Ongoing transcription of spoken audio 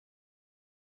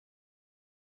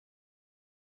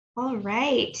All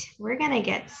right, we're gonna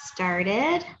get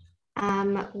started.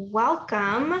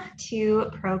 Welcome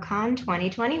to ProCon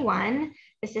 2021.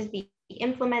 This is the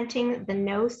Implementing the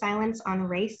No Silence on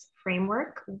Race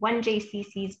framework, one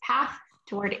JCC's path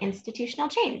toward institutional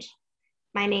change.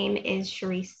 My name is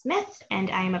Cherie Smith,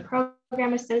 and I am a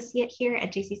program associate here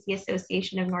at JCC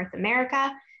Association of North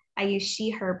America. I use she,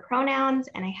 her pronouns,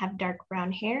 and I have dark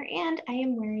brown hair, and I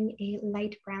am wearing a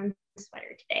light brown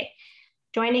sweater today.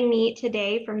 Joining me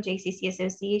today from JCC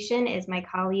Association is my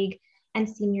colleague and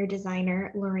senior designer,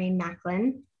 Lorraine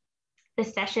Macklin.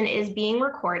 This session is being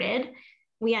recorded.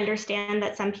 We understand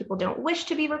that some people don't wish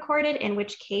to be recorded, in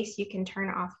which case you can turn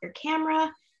off your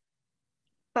camera,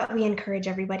 but we encourage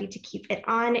everybody to keep it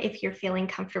on if you're feeling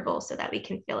comfortable so that we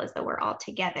can feel as though we're all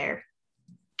together.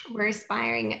 We're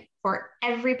aspiring for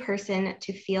every person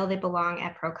to feel they belong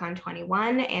at ProCon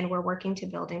 21, and we're working to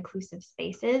build inclusive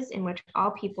spaces in which all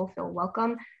people feel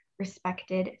welcome,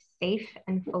 respected, safe,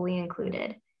 and fully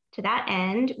included. To that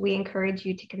end, we encourage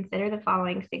you to consider the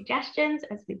following suggestions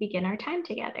as we begin our time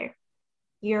together.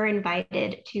 You're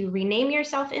invited to rename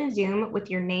yourself in Zoom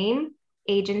with your name,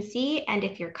 agency, and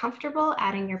if you're comfortable,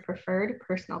 adding your preferred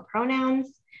personal pronouns.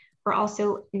 We're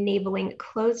also enabling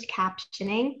closed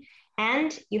captioning,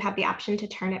 and you have the option to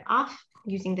turn it off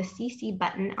using the CC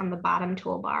button on the bottom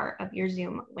toolbar of your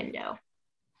Zoom window.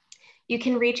 You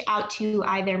can reach out to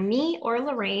either me or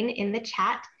Lorraine in the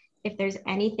chat if there's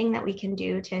anything that we can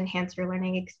do to enhance your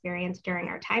learning experience during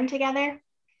our time together.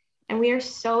 And we are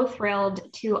so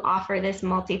thrilled to offer this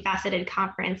multifaceted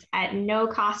conference at no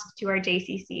cost to our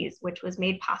JCCs, which was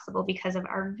made possible because of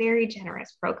our very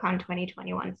generous ProCon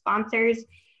 2021 sponsors.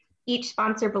 Each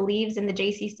sponsor believes in the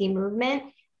JCC movement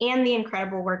and the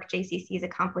incredible work JCCs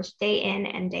accomplish day in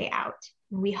and day out.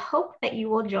 We hope that you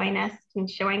will join us in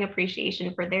showing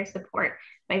appreciation for their support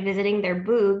by visiting their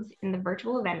booths in the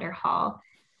virtual vendor hall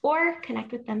or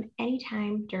connect with them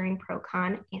anytime during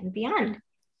ProCon and beyond.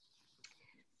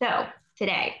 So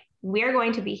today, we're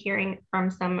going to be hearing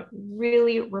from some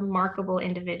really remarkable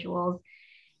individuals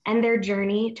and their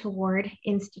journey toward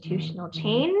institutional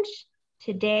change.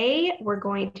 Today, we're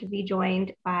going to be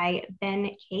joined by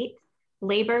Ben Katz,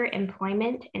 labor,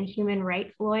 employment, and human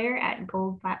rights lawyer at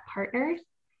Goldblatt Partners,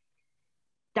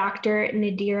 Dr.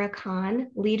 Nadira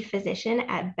Khan, lead physician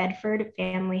at Bedford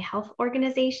Family Health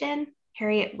Organization,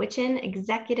 Harriet Wichin,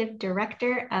 executive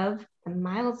director of the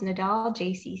Miles Nadal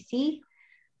JCC,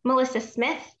 Melissa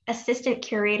Smith, assistant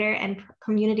curator and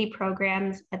community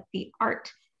programs at the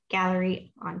Art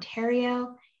Gallery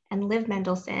Ontario, and Liv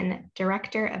Mendelsohn,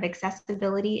 director of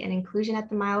accessibility and inclusion at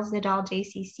the Miles Nadal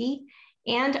JCC,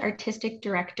 and artistic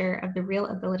director of the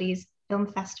ReelAbilities Film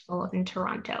Festival in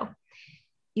Toronto.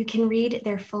 You can read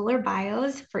their fuller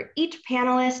bios for each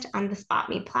panelist on the Spot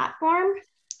Me platform.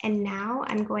 And now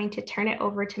I'm going to turn it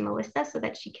over to Melissa so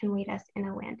that she can lead us in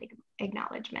a land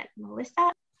acknowledgement.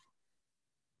 Melissa?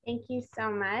 Thank you so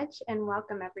much and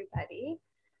welcome everybody.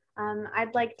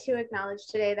 I'd like to acknowledge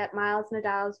today that Miles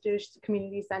Nadal's Jewish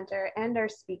Community Center and our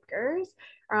speakers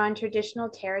are on traditional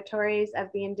territories of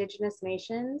the Indigenous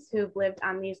nations who've lived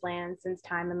on these lands since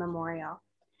time immemorial.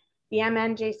 The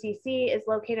MNJCC is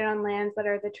located on lands that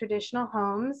are the traditional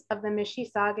homes of the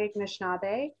Mississauga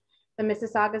Anishinaabe, the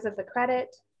Mississaugas of the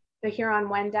Credit, the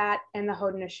Huron-Wendat, and the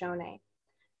Haudenosaunee.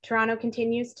 Toronto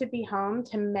continues to be home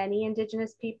to many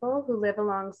Indigenous people who live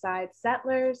alongside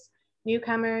settlers,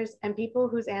 newcomers, and people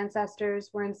whose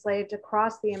ancestors were enslaved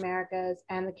across the Americas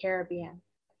and the Caribbean.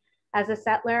 As a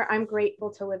settler, I'm grateful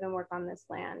to live and work on this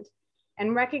land.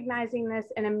 And recognizing this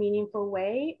in a meaningful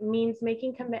way means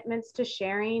making commitments to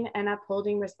sharing and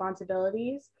upholding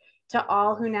responsibilities to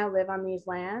all who now live on these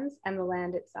lands and the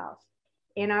land itself.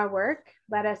 In our work,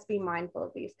 let us be mindful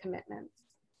of these commitments.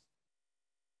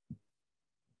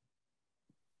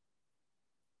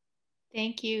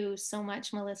 Thank you so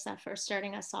much, Melissa, for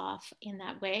starting us off in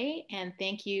that way. And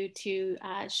thank you to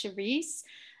Cherise,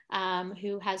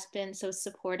 who has been so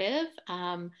supportive.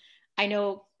 I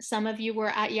know some of you were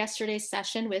at yesterday's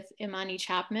session with Imani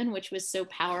Chapman, which was so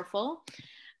powerful.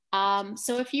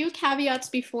 So a few caveats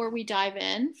before we dive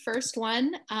in. First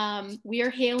one, we are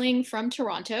hailing from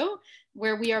Toronto,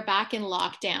 where we are back in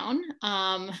lockdown.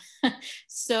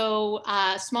 So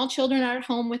small children are at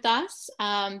home with us.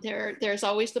 There's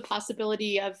always the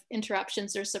possibility of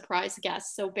interruptions or surprise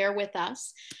guests, so bear with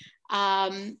us.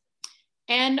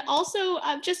 And also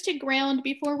just to ground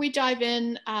before we dive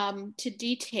in to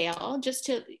detail, just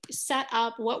to set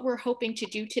up what we're hoping to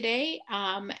do today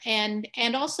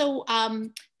and also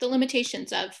the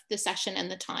limitations of the session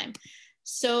and the time.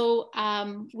 So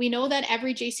we know that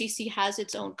every JCC has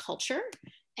its own culture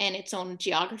its own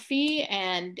geography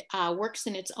and works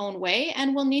in its own way,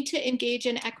 and will need to engage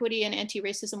in equity and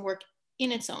anti-racism work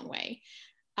in its own way.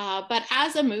 But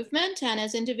as a movement and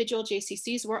as individual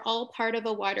JCCs, we're all part of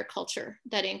a wider culture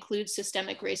that includes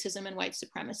systemic racism and white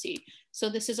supremacy. So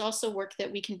this is also work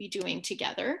that we can be doing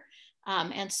together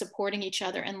and supporting each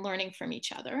other and learning from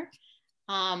each other.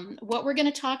 What we're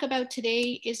going to talk about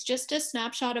today is just a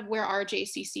snapshot of where our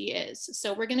JCC is.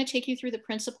 So we're going to take you through the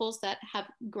principles that have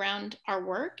ground our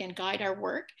work and guide our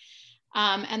work,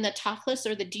 and the tachlis,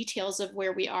 or the details of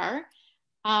where we are.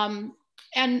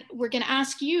 And we're going to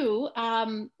ask you,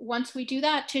 once we do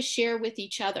that, to share with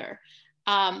each other.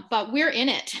 But we're in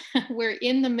it. We're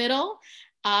in the middle.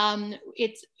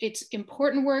 It's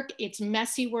important work. It's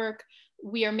messy work.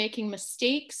 We are making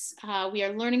mistakes. We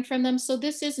are learning from them. So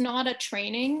this is not a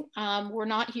training. We're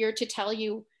not here to tell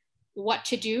you what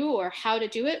to do or how to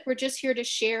do it. We're just here to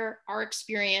share our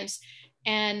experience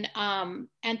and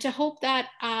to hope that,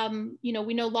 you know,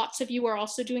 we know lots of you are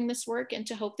also doing this work, and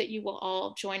to hope that you will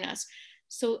all join us.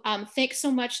 So thanks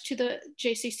so much to the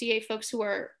JCCA folks who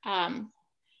are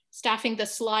staffing the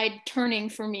slide turning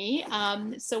for me.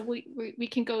 So we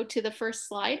can go to the first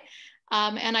slide.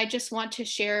 And I just want to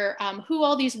share who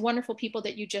all these wonderful people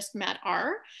that you just met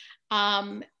are.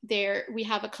 We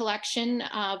have a collection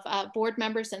of board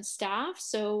members and staff.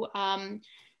 So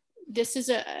this is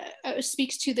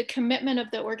speaks to the commitment of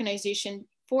the organization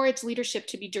for its leadership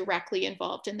to be directly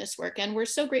involved in this work. And we're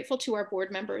so grateful to our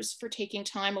board members for taking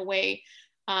time away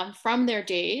from their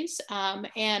days.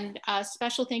 And a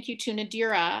special thank you to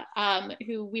Nadira,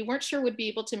 who we weren't sure would be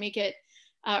able to make it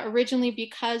originally,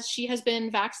 because she has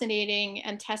been vaccinating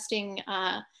and testing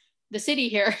the city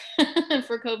here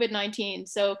for COVID-19.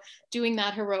 So doing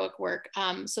that heroic work.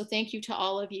 So thank you to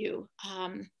all of you.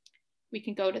 We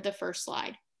can go to the first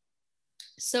slide.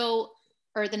 So,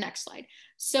 or the next slide.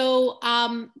 So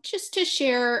just to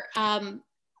share,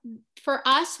 for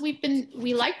us,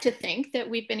 we like to think that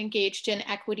we've been engaged in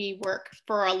equity work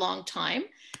for a long time.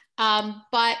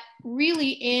 But really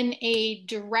in a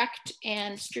direct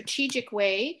and strategic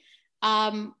way.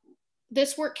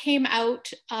 This work came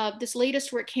out, this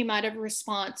latest work came out of a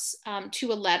response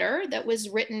to a letter that was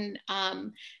written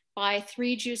by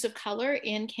 3 Jews of color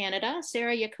in Canada,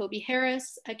 Sarah Jacoby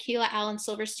Harris, Akila Allen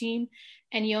Silverstein,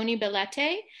 and Yoni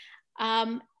Belete,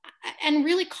 and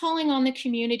really calling on the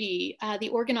community, the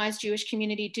organized Jewish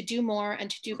community, to do more and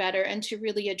to do better and to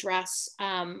really address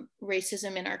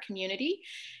racism in our community.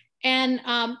 And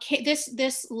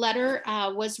this letter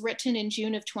was written in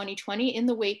June of 2020 in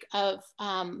the wake of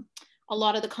a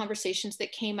lot of the conversations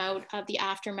that came out of the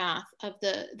aftermath of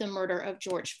the murder of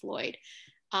George Floyd.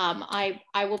 I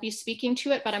will be speaking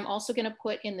to it, but I'm also going to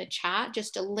put in the chat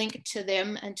just a link to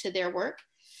them and to their work.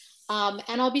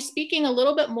 And I'll be speaking a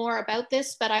little bit more about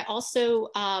this, but I also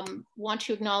want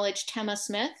to acknowledge Tema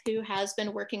Smith, who has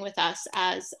been working with us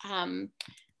as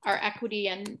our equity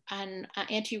and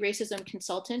anti-racism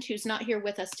consultant, who's not here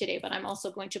with us today, but I'm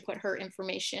also going to put her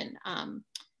information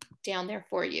down there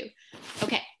for you.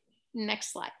 Okay,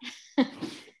 next slide.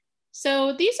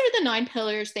 So these are the 9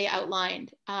 pillars they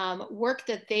outlined,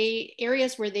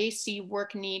 areas where they see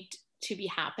work need to be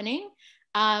happening.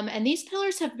 And these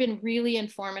pillars have been really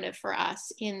informative for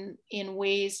us in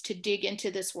ways to dig into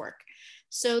this work.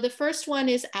 So the first one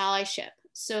is allyship.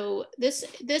 So this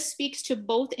speaks to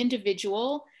both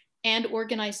individual and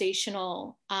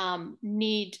organizational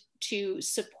need to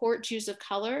support Jews of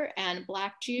color and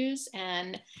Black Jews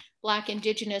and Black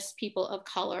Indigenous people of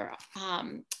color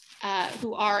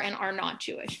who are and are not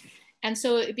Jewish. And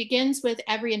so it begins with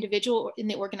every individual in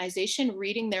the organization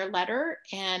reading their letter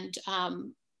and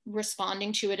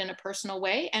responding to it in a personal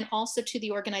way, and also to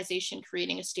the organization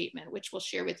creating a statement, which we'll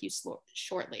share with you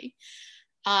shortly.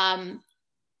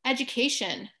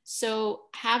 Education, so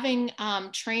having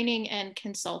training and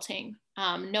consulting,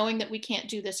 knowing that we can't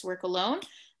do this work alone,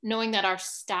 knowing that our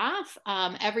staff,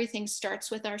 everything starts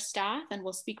with our staff, and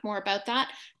we'll speak more about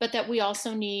that, but that we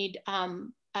also need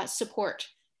support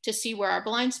to see where our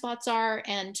blind spots are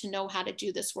and to know how to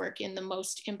do this work in the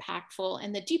most impactful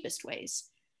and the deepest ways.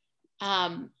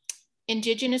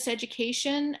 Indigenous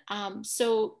education,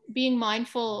 so being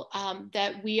mindful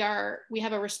that we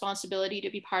have a responsibility to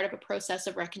be part of a process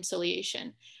of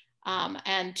reconciliation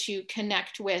and to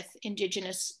connect with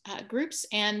Indigenous groups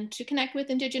and to connect with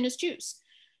Indigenous Jews.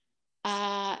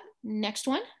 Next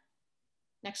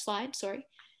slide, sorry.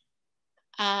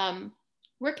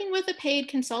 Working with a paid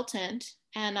consultant,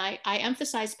 and I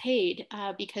emphasize paid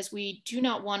because we do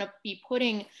not want to be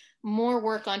putting more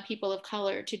work on people of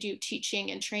color to do teaching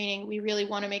and training. We really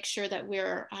want to make sure that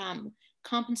we're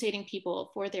compensating people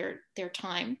for their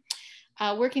time.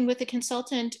 working with a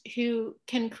consultant who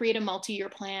can create a multi-year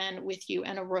plan with you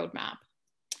and a roadmap.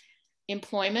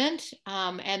 Employment,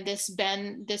 and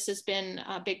this has been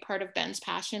a big part of Ben's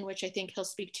passion, which I think he'll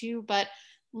speak to, but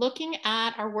looking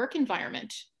at our work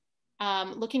environment,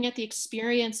 looking at the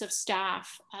experience of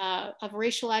staff, of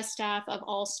racialized staff, of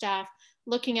all staff,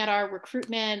 looking at our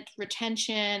recruitment,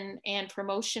 retention, and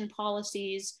promotion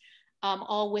policies,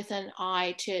 all with an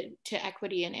eye to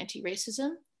equity and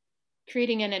anti-racism,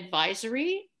 creating an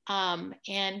advisory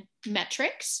and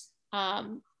metrics.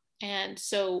 And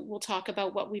so we'll talk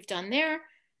about what we've done there.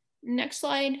 Next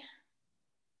slide.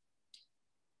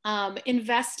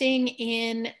 Investing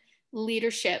in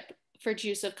leadership for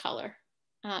Jews of color,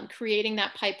 creating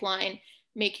that pipeline,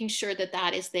 making sure that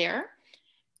that is there.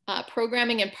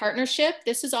 Programming and partnership.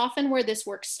 This is often where this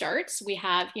work starts. We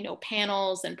have,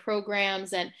 panels and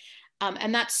programs, and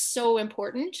that's so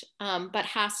important, but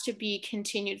has to be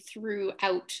continued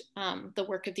throughout the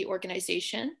work of the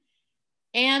organization.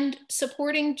 And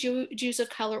supporting Jews of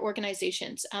color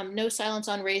organizations. No Silence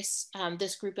on Race,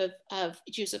 this group of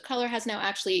Jews of color has now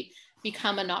actually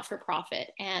become a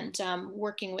not-for-profit, and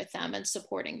working with them and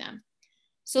supporting them.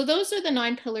 So those are the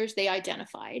 9 pillars they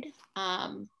identified.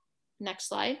 Next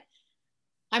slide.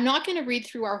 I'm not going to read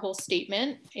through our whole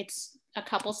statement. It's a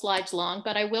couple slides long,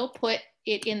 but I will put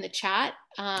it in the chat,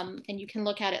 and you can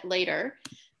look at it later.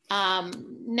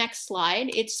 Next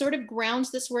slide. It sort of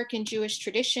grounds this work in Jewish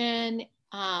tradition,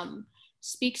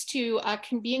 speaks to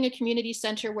being a community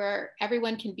center where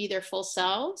everyone can be their full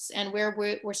selves, and where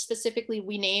we're specifically,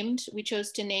 we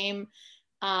chose to name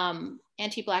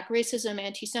anti-Black racism,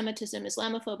 anti-Semitism,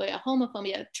 Islamophobia,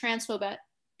 homophobia, transphobia,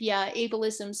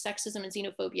 ableism, sexism, and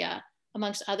xenophobia,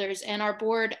 amongst others. And our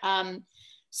board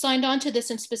signed on to this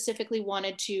and specifically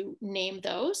wanted to name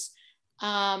those.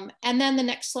 And then the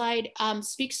next slide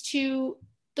speaks to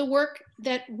the work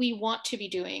that we want to be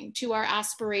doing, to our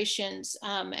aspirations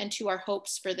and to our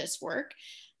hopes for this work.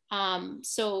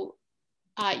 So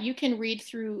you can read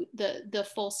through the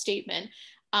full statement,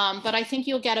 but I think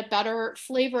you'll get a better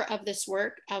flavor of this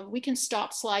work. We can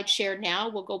stop slide share now.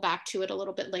 We'll go back to it a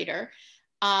little bit later.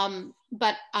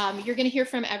 But you're going to hear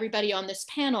from everybody on this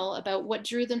panel about what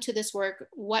drew them to this work,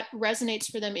 what resonates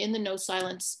for them in the No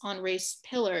Silence on Race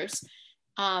pillars,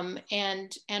 and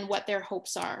what their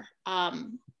hopes are.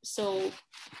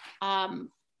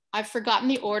 I've forgotten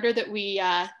the order that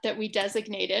we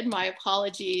designated. My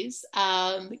apologies.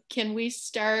 Can we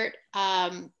start?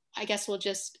 I guess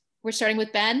we're starting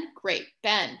with Ben. Great,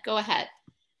 Ben, go ahead.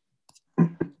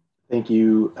 Thank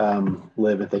you,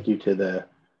 Liv, and thank you to the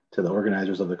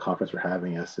organizers of the conference for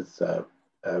having us. It's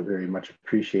very much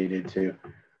appreciated to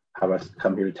have us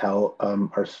come here to tell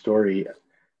our story.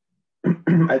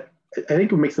 I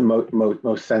think what makes the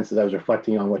most sense as I was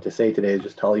reflecting on what to say today is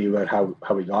just tell you about how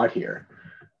we got here.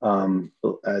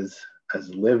 As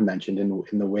Liv mentioned,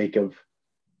 in the wake of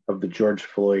the George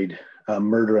Floyd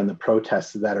murder and the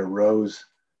protests that arose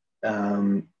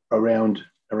around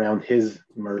his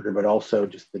murder, but also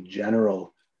just the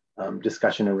general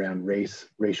discussion around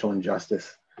racial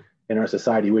injustice in our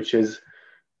society, which is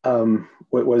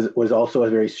was also a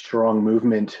very strong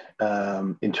movement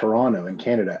in Toronto, in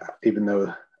Canada. Even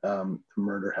though the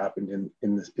murder happened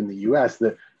in the U.S.,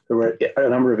 there were a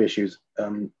number of issues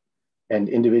and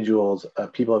individuals,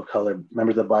 people of color,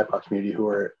 members of the BIPOC community who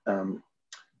were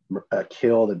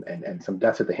killed, and some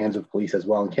deaths at the hands of police as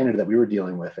well in Canada that we were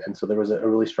dealing with. And so there was a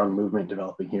really strong movement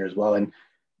developing here as well. And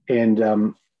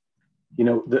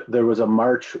there was a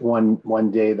march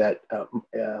one day that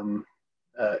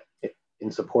in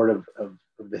support of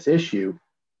this issue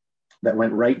that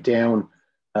went right down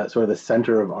sort of the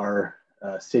center of our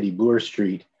city, Bloor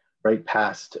Street, right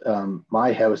past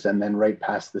my house, and then right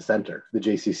past the center, the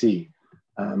JCC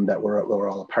that we're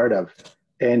all a part of.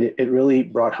 And it really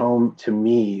brought home to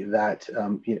me that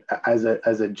as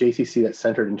a JCC that's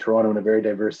centered in Toronto, in a very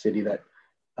diverse city that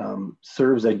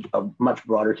serves a much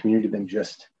broader community than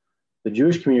just the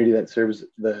Jewish community, that serves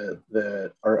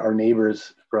our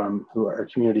neighbors who are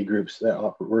community groups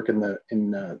that work in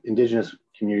indigenous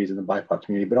communities in the BIPOC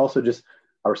community, but also just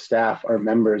our staff, our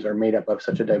members are made up of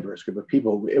such a diverse group of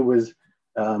people. It was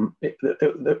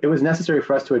necessary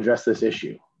for us to address this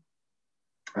issue,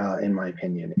 in my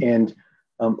opinion. And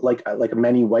like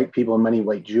many white people and many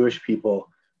white Jewish people,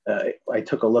 I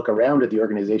took a look around at the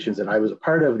organizations that I was a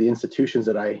part of, the institutions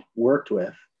that I worked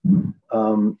with,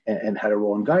 and had a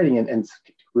role in guiding, and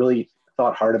really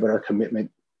thought hard about our commitment,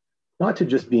 not to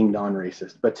just being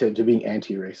non-racist, but to being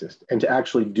anti-racist, and to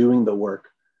actually doing the work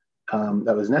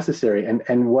that was necessary.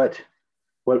 And what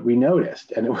we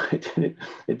noticed, and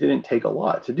it didn't take a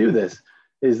lot to do this,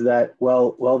 is that,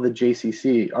 well, the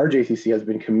JCC, our JCC has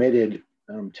been committed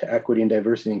to equity and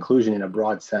diversity and inclusion in a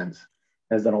broad sense,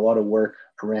 has done a lot of work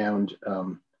around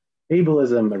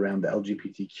ableism, around the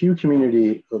LGBTQ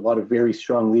community, a lot of very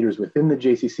strong leaders within the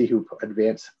JCC who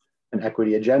advance an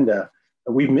equity agenda.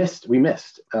 We missed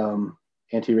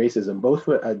anti-racism, both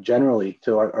generally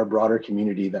to our broader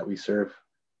community that we serve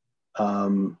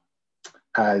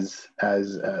as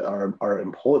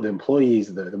the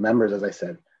employees, the members, as I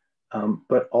said,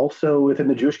 but also within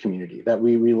the Jewish community, that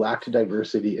we lacked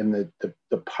diversity in the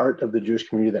part of the Jewish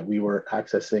community that we were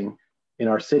accessing in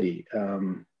our city.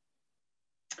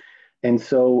 And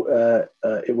so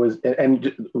it was,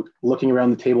 and looking around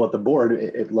the table at the board,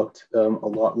 it looked a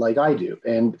lot like I do.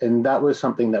 And that was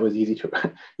something that was easy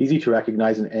to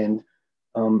recognize and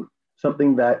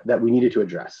something that we needed to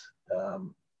address.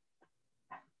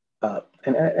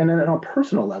 And on a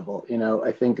personal level,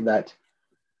 I think that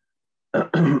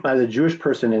as a Jewish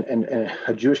person and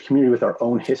a Jewish community with our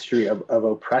own history of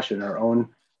oppression, our own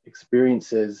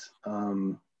experiences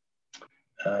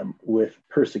with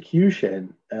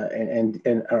persecution,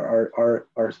 and our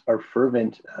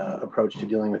fervent approach to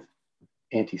dealing with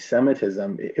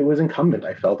anti-Semitism, it was incumbent,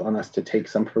 I felt, on us to take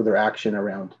some further action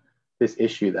around this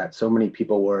issue that so many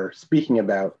people were speaking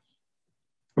about.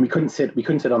 We couldn't sit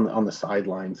on the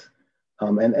sidelines.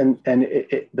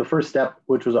 The first step,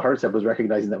 which was a hard step, was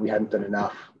recognizing that we hadn't done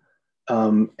enough,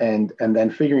 and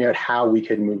then figuring out how we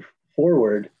could move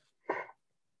forward.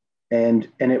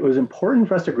 And it was important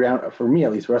for us to ground, for me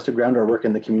at least, for us to ground our work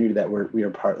in the community that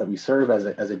we serve as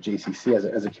a JCC,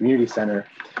 as a community center.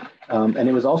 And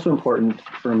it was also important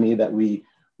for me that we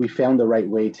found the right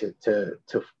way the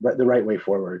right way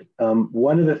forward.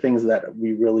 One of the things that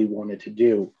we really wanted to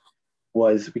do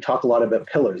was, we talk a lot about the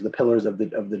pillars of the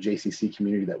JCC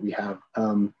community that we have.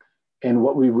 And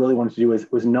what we really wanted to do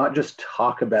was not just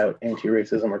talk about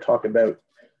anti-racism or talk about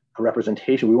a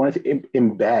representation. We wanted to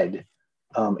embed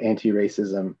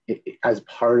anti-racism as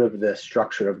part of the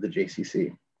structure of the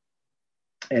JCC.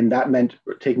 And that meant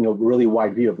taking a really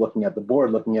wide view of looking at the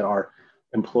board, looking at our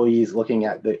employees, looking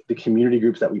at the community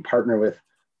groups that we partner with,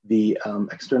 the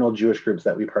external Jewish groups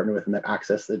that we partner with and that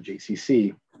access the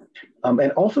JCC.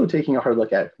 And also taking a hard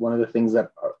look at one of the things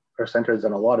that our center has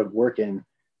done a lot of work in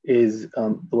is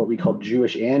what we call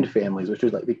Jewish and families, which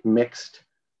is like the mixed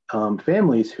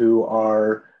families who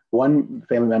are one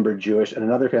family member Jewish and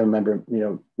another family member,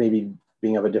 maybe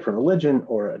being of a different religion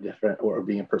or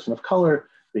being a person of color,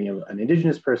 being an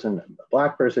indigenous person, a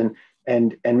Black person,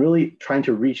 and really trying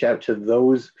to reach out to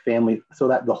those families so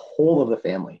that the whole of the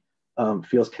family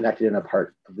feels connected and a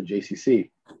part of the JCC.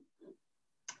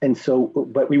 And so,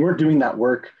 but we weren't doing that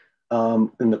work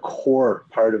in the core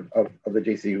part of the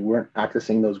JCC. We weren't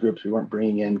accessing those groups. We weren't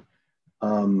bringing in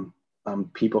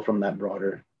people from that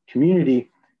broader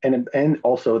community, and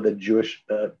also the Jewish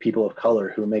people of color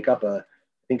who make up I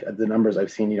think the numbers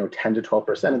I've seen, 10 to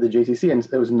 12% of the JCC, and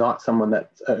it was not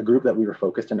a group that we were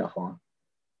focused enough on.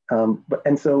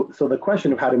 So the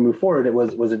question of how to move forward, it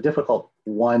was a difficult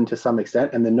one to some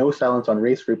extent, and the No Silence on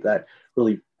Race group that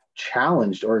really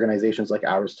challenged organizations like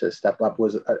ours to step up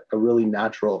was a really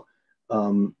natural, I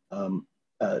don't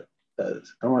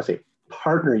want to say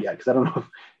partner yet, because I don't know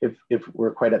if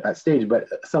we're quite at that stage, but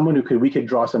someone we could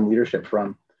draw some leadership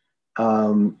from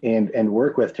and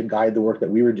work with to guide the work that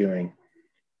we were doing,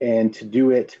 and to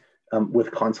do it with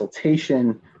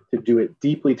consultation, to do it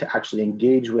deeply, to actually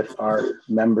engage with our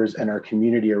members and our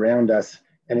community around us.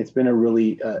 And it's been a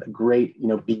really great,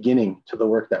 beginning to the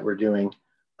work that we're doing.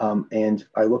 And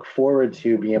I look forward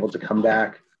to being able to come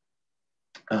back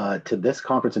to this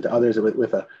conference and to others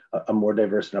with a more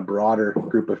diverse and a broader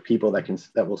group of people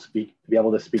that will be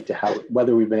able to speak to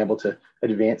whether we've been able to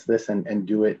advance this and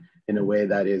do it in a way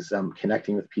that is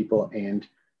connecting with people and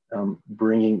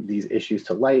bringing these issues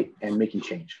to light and making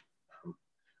change.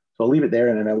 So I'll leave it there,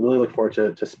 and I really look forward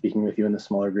to speaking with you in the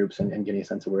smaller groups and getting a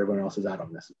sense of where everyone else is at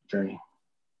on this journey.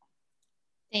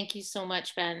 Thank you so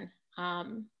much, Ben.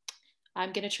 I'm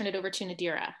going to turn it over to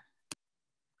Nadira.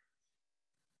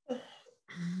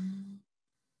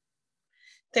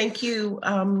 Thank you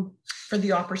for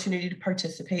the opportunity to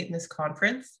participate in this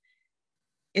conference.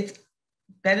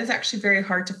 Ben is actually very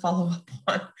hard to follow up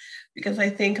on, because I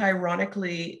think,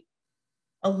 ironically,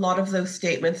 a lot of those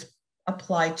statements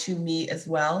apply to me as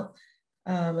well.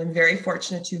 I'm very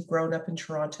fortunate to have grown up in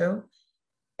Toronto,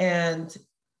 and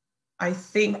I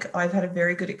think I've had a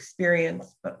very good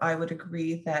experience, but I would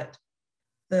agree that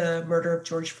the murder of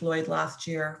George Floyd last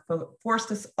year forced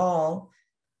us all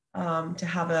to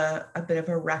have a bit of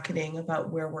a reckoning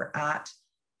about where we're at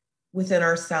within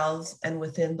ourselves and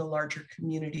within the larger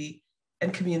community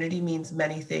and community means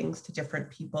many things to different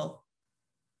people.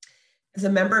 As a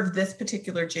member of this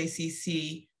particular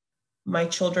JCC, my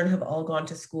children have all gone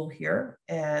to school here,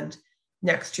 and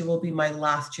next year will be my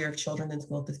last year of children in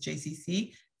school at this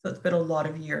JCC. So it's been a lot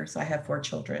of years. I have 4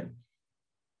 children.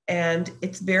 And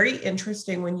it's very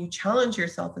interesting when you challenge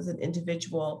yourself as an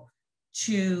individual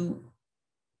to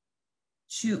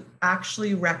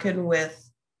actually reckon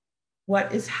with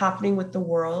what is happening with the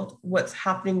world, what's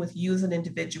happening with you as an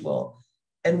individual,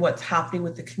 and what's happening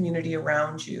with the community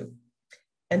around you.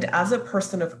 And as a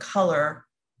person of color,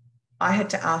 I had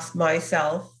to ask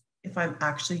myself if I'm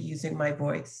actually using my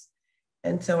voice.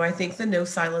 And so I think the No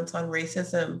Silence on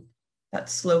Racism, that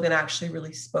slogan actually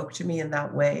really spoke to me in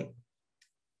that way.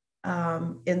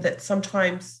 In that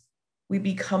sometimes we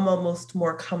become almost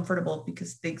more comfortable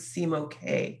because things seem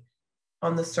okay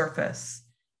on the surface.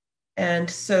 And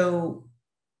so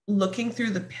looking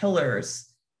through the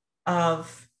pillars that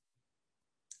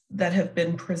have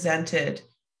been presented,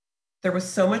 there was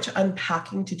so much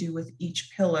unpacking to do with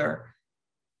each pillar.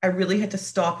 I really had to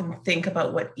stop and think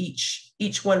about what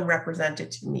each one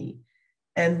represented to me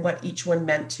and what each one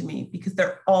meant to me, because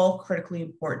they're all critically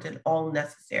important and all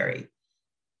necessary.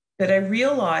 But I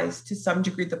realized to some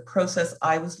degree the process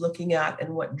I was looking at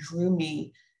and what drew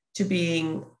me to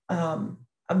being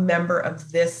a member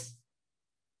of this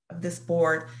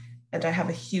board, and I have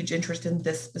a huge interest in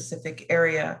this specific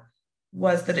area,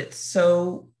 was that it's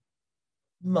so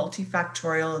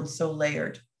multifactorial and so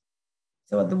layered.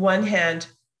 So on the one hand,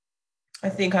 I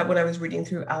think when I was reading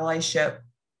through allyship,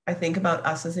 I think about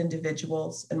us as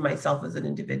individuals and myself as an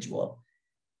individual.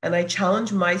 And I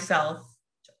challenge myself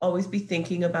to always be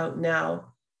thinking about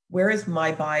now, where is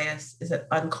my bias? Is it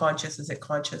unconscious? Is it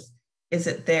conscious? Is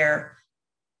it there?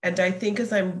 And I think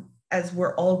as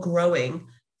we're all growing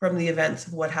from the events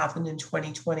of what happened in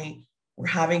 2020, we're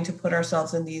having to put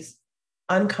ourselves in these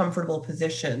uncomfortable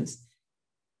positions.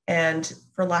 And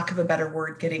for lack of a better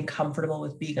word, getting comfortable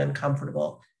with being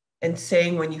uncomfortable and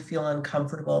saying when you feel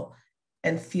uncomfortable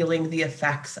and feeling the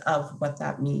effects of what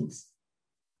that means.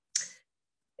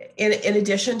 In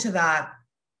addition to that,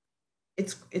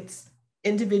 it's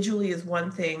individually is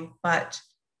one thing, but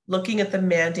looking at the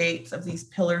mandates of these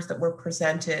pillars that were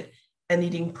presented and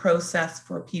needing process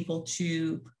for people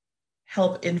to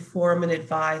help inform and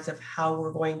advise of how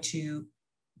we're going to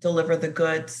deliver the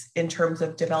goods in terms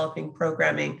of developing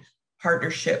programming,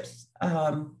 partnerships,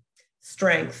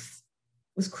 strengths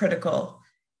was critical.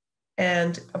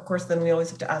 And of course, then we always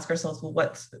have to ask ourselves,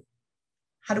 well,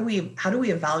 how do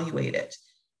we evaluate it?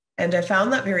 And I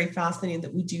found that very fascinating,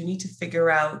 that we do need to figure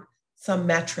out some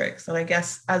metrics. And I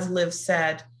guess, as Liv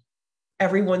said,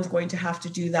 everyone's going to have to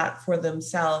do that for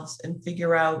themselves and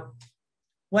figure out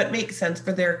what makes sense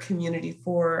for their community,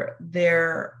 for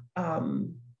their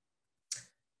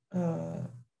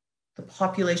the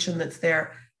population that's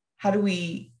there. How do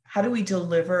we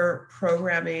deliver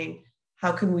programming?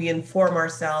 How can we inform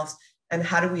ourselves? And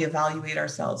how do we evaluate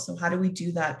ourselves? So how do we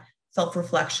do that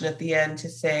self-reflection at the end to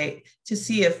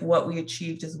see if what we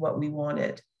achieved is what we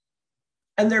wanted?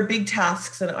 And they're big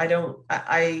tasks, and I'm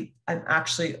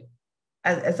actually,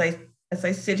 as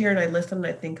I sit here and I listen and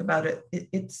I think about it,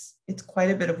 it's quite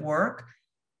a bit of work,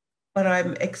 but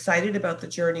I'm excited about the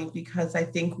journey because I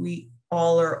think we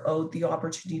all are owed the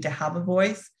opportunity to have a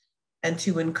voice and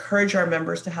to encourage our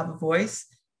members to have a voice.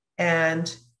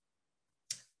 And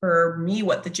for me,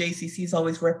 what the JCCs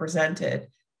always represented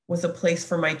was a place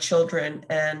for my children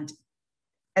and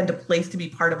a place to be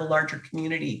part of a larger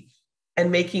community, and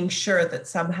making sure that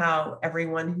somehow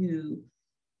everyone who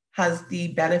has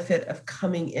the benefit of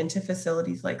coming into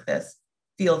facilities like this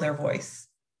feel their voice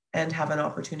and have an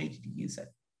opportunity to use it.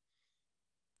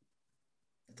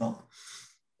 That's all.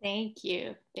 Thank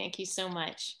you. Thank you so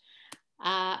much.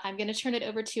 I'm going to turn it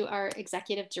over to our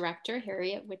Executive Director,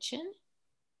 Harriet Wichin.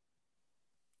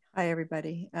 Hi,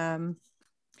 everybody. I'm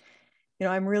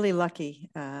really lucky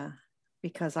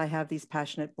because I have these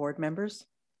passionate board members.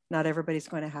 Not everybody's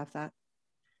going to have that.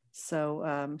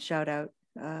 So shout out.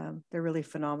 They're really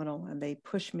phenomenal, and they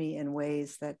push me in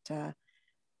ways that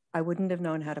I wouldn't have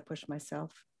known how to push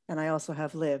myself. And I also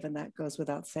have Liv, and that goes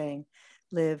without saying,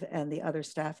 Liv and the other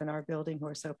staff in our building who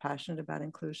are so passionate about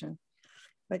inclusion.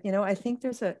 But, I think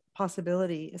there's a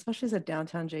possibility, especially as a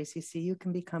downtown JCC, you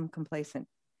can become complacent.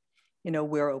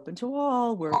 We're open to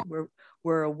all,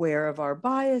 we're aware of our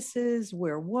biases,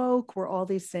 we're woke, we're all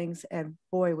these things. And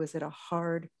boy, was it a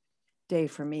hard day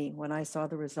for me when I saw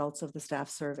the results of the staff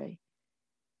survey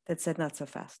that said not so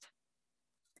fast.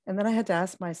 And then I had to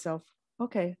ask myself,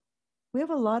 okay, we have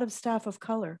a lot of staff of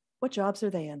color. What jobs are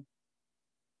they in?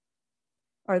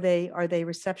 Are they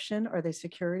reception? Are they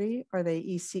security? Are they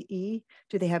ECE?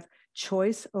 Do they have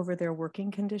choice over their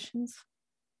working conditions?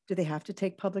 Do they have to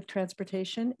take public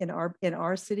transportation? In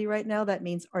our city right now, that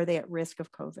means, are they at risk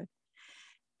of COVID?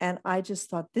 And I just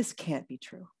thought, this can't be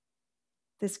true.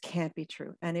 This can't be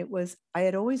true. And I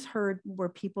had always heard where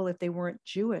people, if they weren't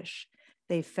Jewish,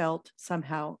 they felt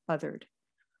somehow othered,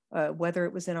 whether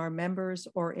it was in our members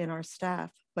or in our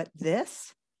staff. But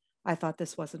this, I thought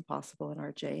this wasn't possible in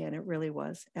RJ, and it really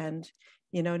was. And,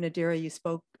 you know, Nadira, you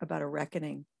spoke about a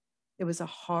reckoning. It was a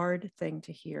hard thing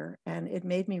to hear. And it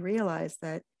made me realize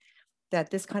that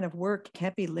this kind of work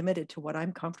can't be limited to what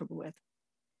I'm comfortable with.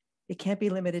 It can't be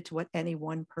limited to what any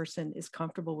one person is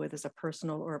comfortable with as a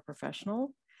personal or a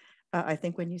professional. I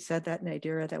think when you said that,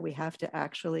 Nadira, that we have to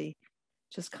actually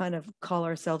just kind of call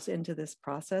ourselves into this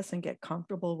process and get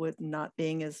comfortable with not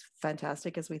being as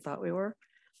fantastic as we thought we were.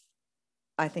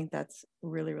 I think that's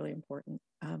really, really important.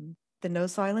 The No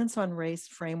Silence on Race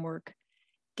framework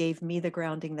gave me the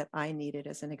grounding that I needed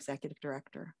as an executive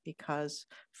director, because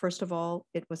first of all,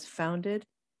 it was founded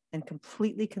and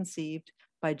completely conceived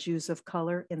by Jews of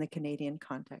color in the Canadian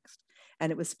context.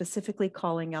 And it was specifically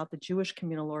calling out the Jewish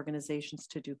communal organizations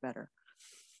to do better.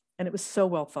 And it was so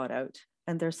well thought out.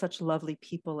 And they're such lovely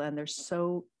people, and they're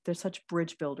such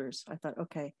bridge builders. I thought,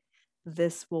 okay,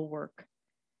 this will work.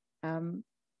 I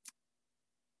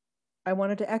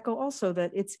wanted to echo also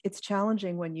that it's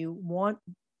challenging when you want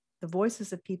the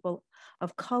voices of people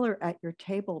of color at your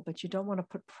table, but you don't want to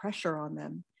put pressure on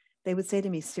them. They would say to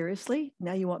me, seriously,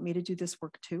 now you want me to do this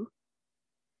work too?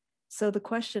 So the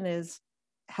question is,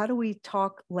 how do we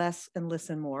talk less and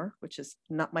listen more, which is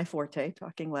not my forte,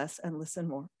 talking less and listen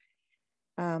more.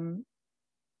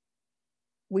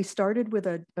 We started with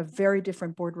a very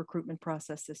different board recruitment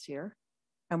process this year,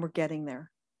 and we're getting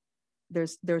there.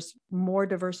 There's more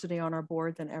diversity on our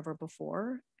board than ever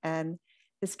before. And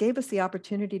this gave us the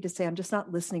opportunity to say, I'm just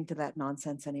not listening to that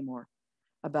nonsense anymore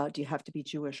about, do you have to be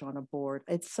Jewish on a board?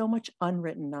 It's so much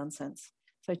unwritten nonsense.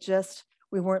 So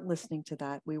we weren't listening to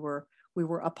that. We were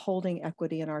upholding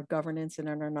equity in our governance and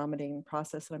in our nominating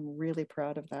process. And I'm really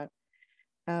proud of that.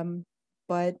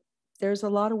 But there's a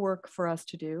lot of work for us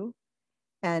to do.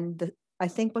 And I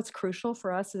think what's crucial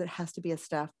for us is it has to be a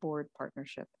staff board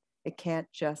partnership. It can't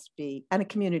just be, and a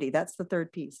community, that's the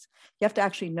third piece. You have to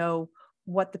actually know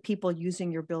what the people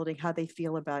using your building, how they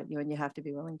feel about you, and you have to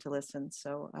be willing to listen.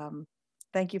 So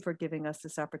thank you for giving us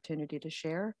this opportunity to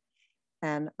share.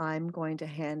 And I'm going to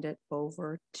hand it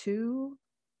over to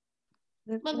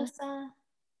Melissa.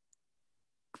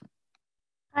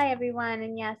 Hi, everyone.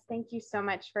 And yes, thank you so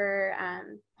much for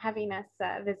having us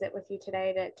visit with you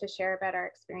today to share about our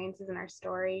experiences and our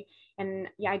story. And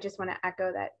yeah, I just want to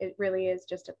echo that it really is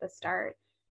just at the start.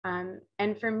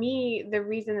 And for me, the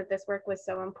reason that this work was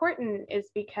so important is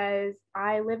because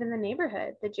I live in the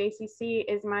neighborhood. The JCC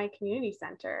is my community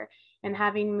center. And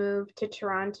having moved to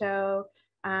Toronto,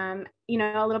 you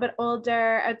know, a little bit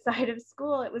older outside of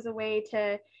school, it was a way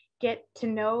to get to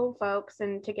know folks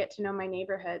and to get to know my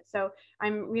neighborhood. So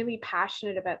I'm really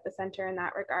passionate about the center in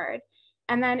that regard.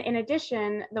 And then in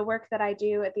addition, the work that I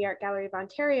do at the Art Gallery of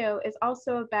Ontario is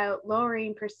also about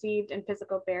lowering perceived and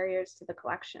physical barriers to the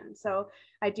collection. So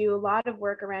I do a lot of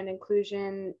work around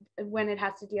inclusion when it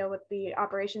has to deal with the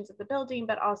operations of the building,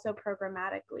 but also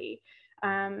programmatically.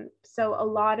 So a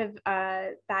lot of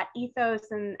that ethos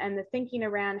and the thinking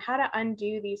around how to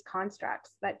undo these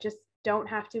constructs that just don't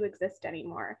have to exist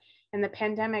anymore. And the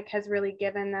pandemic has really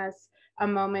given us a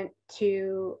moment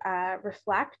to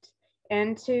reflect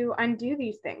and to undo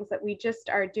these things that we just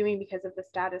are doing because of the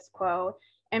status quo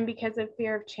and because of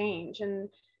fear of change. And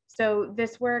so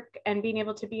this work and being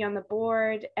able to be on the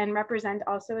board and represent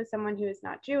also as someone who is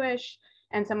not Jewish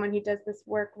and someone who does this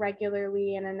work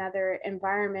regularly in another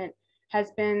environment has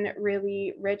been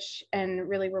really rich and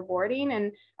really rewarding.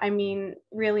 And I mean,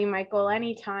 really my goal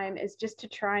anytime is just to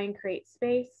try and create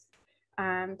space,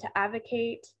 to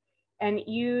advocate and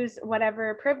use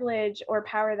whatever privilege or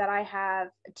power that I have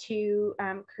to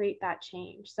create that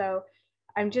change. So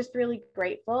I'm just really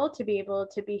grateful to be able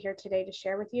to be here today to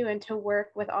share with you and to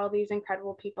work with all these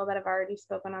incredible people that have already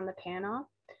spoken on the panel.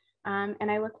 And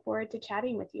I look forward to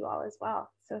chatting with you all as well.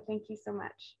 So thank you so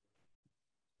much.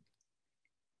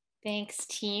 Thanks,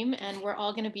 team. And we're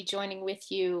all going to be joining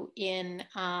with you in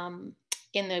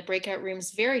the breakout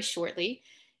rooms very shortly.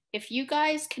 If you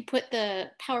guys could put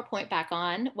the PowerPoint back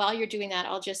on, while you're doing that,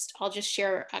 I'll just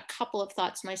share a couple of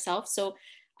thoughts myself. So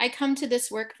I come to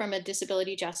this work from a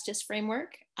disability justice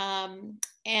framework.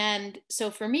 And so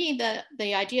for me,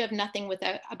 the idea of nothing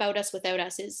about us without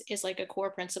us is like a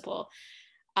core principle.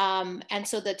 And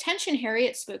so the tension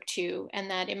Harriet spoke to and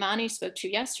that Imani spoke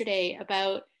to yesterday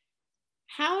about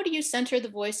how do you center the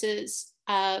voices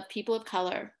of people of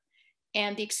color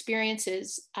and the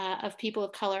experiences of people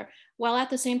of color, while at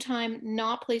the same time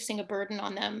not placing a burden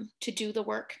on them to do the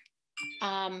work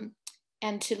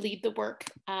and to lead the work,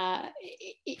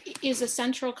 is a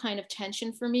central kind of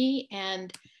tension for me,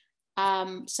 and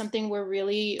something we're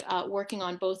really working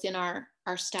on both in our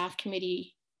staff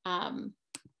committee.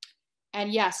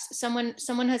 And yes,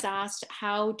 someone has asked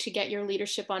how to get your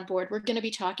leadership on board. We're going to be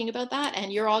talking about that,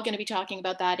 and you're all going to be talking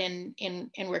about that in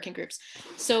working groups.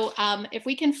 So if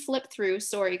we can flip through,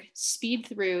 speed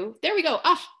through. There we go.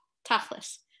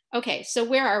 Tachlis. Okay, so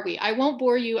where are we? I won't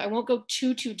bore you. I won't go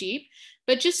too deep,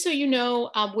 but just so you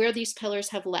know where these pillars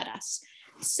have led us.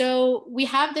 So we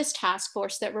have this task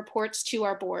force that reports to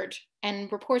our board and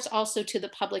reports also to the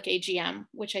public AGM,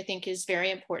 which I think is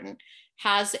very important,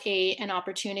 has an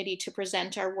opportunity to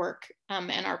present our work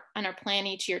and our plan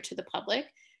each year to the public.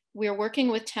 We're working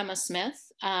with Tema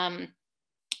Smith. And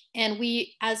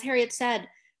we, as Harriet said,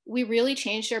 we really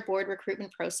changed our board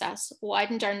recruitment process,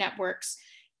 widened our networks,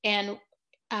 and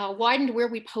widened where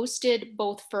we posted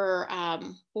both for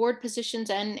board positions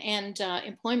and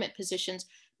employment positions,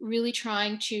 really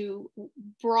trying to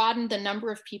broaden the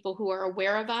number of people who are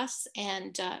aware of us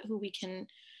and who we can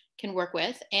work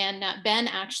with. And Ben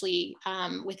actually,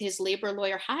 with his labor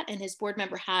lawyer hat and his board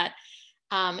member hat,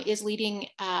 is leading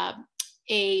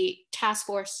a task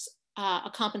force,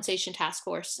 a compensation task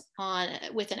force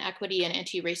with an equity and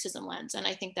anti-racism lens. And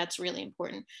I think that's really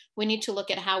important. We need to look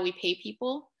at how we pay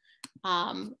people.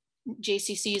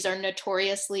 JCCs are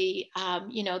notoriously,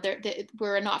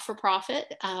 we're a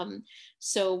not-for-profit.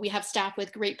 So we have staff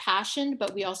with great passion,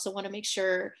 but we also want to make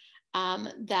sure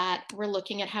that we're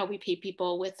looking at how we pay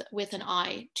people with an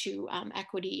eye to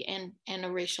equity and a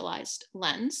racialized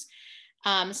lens.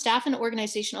 Staff and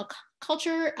organizational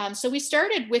culture. So we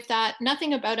started with that.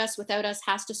 Nothing about us without us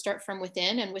has to start from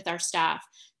within and with our staff.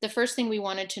 The first thing we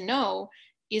wanted to know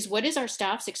is, what is our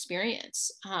staff's experience?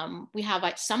 We have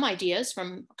some ideas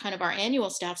from kind of our annual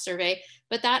staff survey,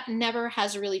 but that never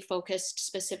has really focused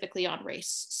specifically on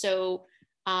race. So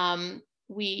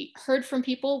we heard from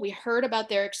people, we heard about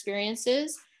their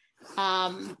experiences,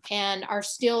 and are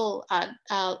still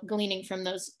gleaning from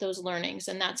those learnings,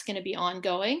 and that's going to be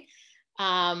ongoing.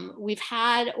 We've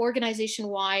had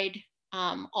organization-wide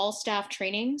all staff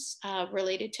trainings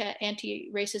related to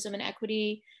anti-racism and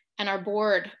equity, and our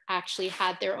board actually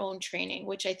had their own training,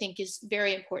 which I think is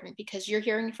very important, because you're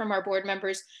hearing from our board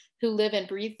members who live and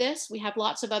breathe this. We have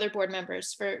lots of other board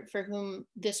members for whom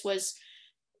this was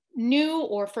new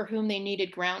or for whom they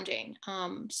needed grounding.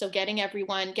 So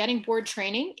getting board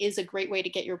training is a great way to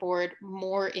get your board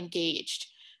more engaged.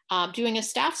 Doing a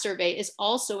staff survey is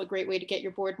also a great way to get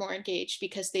your board more engaged,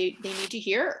 because they need to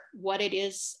hear what it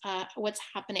is, what's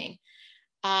happening.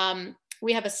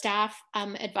 We have a staff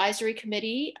advisory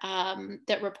committee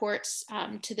that reports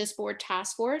to this board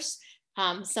task force.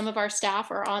 Some of our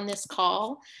staff are on this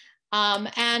call,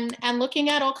 and looking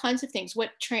at all kinds of things,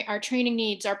 what our training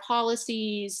needs, our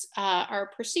policies, our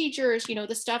procedures,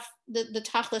 the stuff, the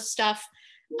tachlis stuff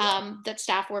that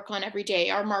staff work on every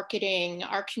day, our marketing,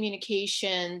 our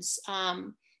communications,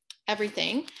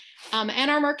 everything. And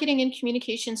our marketing and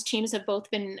communications teams have both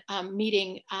been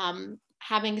meeting,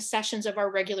 having sessions of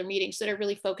our regular meetings that are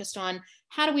really focused on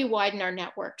how do we widen our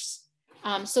networks,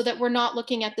 so that we're not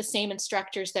looking at the same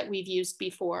instructors that we've used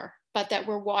before, but that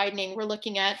we're widening. We're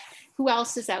looking at who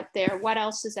else is out there, what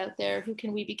else is out there, who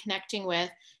can we be connecting with,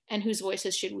 and whose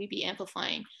voices should we be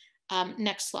amplifying.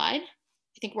 Next slide.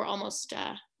 I think we're almost,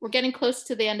 we're getting close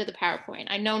to the end of the PowerPoint.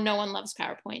 I know no one loves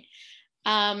PowerPoint.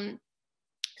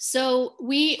 So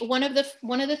one of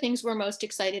the things we're most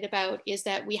excited about is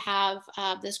that we have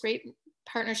this great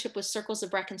partnership with Circles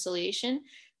of Reconciliation,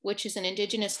 which is an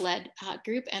Indigenous-led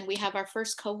group. And we have our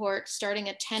first cohort starting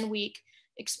a 10-week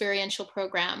experiential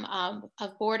program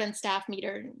of board and staff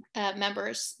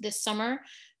members this summer,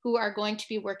 who are going to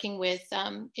be working with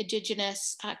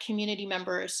Indigenous community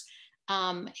members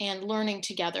and learning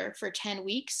together for 10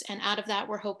 weeks. And out of that,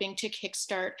 we're hoping to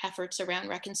kickstart efforts around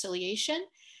reconciliation.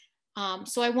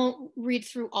 So I won't read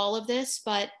through all of this,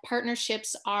 but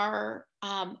partnerships are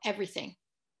everything.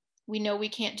 We know we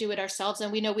can't do it ourselves,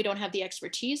 and we know we don't have the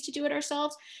expertise to do it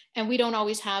ourselves, and we don't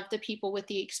always have the people with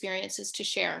the experiences to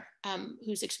share,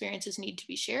 whose experiences need to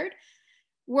be shared.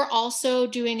 We're also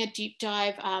doing a deep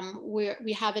dive where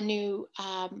we have a new,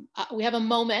 we have a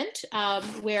moment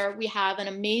where we have an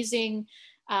amazing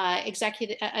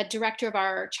a director of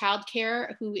our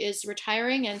childcare who is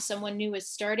retiring, and someone new is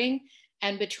starting.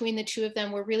 And between the two of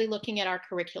them, we're really looking at our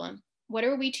curriculum. what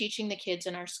are we teaching the kids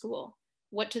in our school?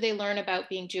 What do they learn about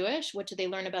being Jewish? What do they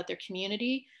learn about their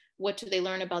community? What do they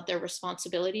learn about their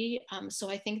responsibility? So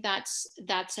I think that's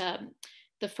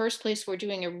the first place we're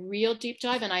doing a real deep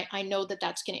dive. And I know that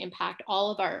that's going to impact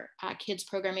all of our kids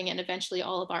programming and eventually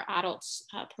all of our adults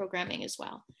programming as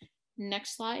well.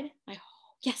 Next slide.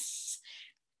 Yes,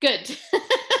 good.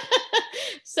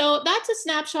 So that's a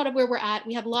snapshot of where we're at.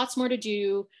 We have lots more to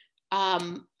do.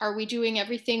 Are we doing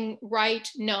everything right?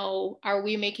 No. Are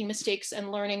we making mistakes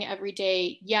and learning every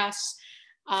day? Yes.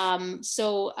 There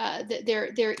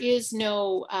is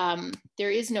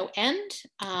no end,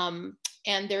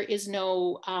 and there is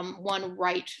no one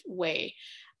right way.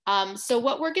 So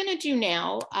what we're going to do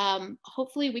now,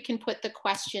 hopefully we can put the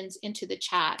questions into the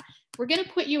chat. We're going to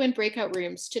put you in breakout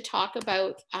rooms to talk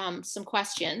about some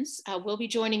questions. We'll be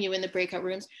joining you in the breakout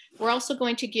rooms. We're also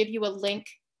going to give you a link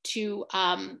to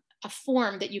a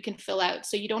form that you can fill out,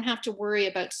 so you don't have to worry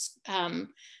about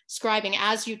scribing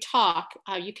as you talk.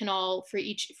 You can all, for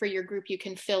your group, you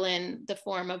can fill in the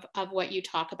form of what you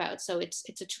talk about. So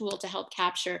it's a tool to help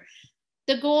capture.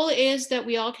 The goal is that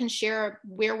we all can share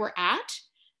where we're at.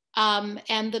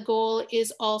 And the goal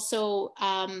is also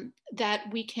that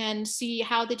we can see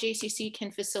how the JCC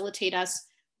can facilitate us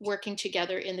working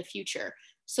together in the future.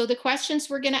 So the questions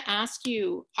we're going to ask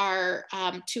you are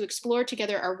to explore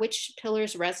together are which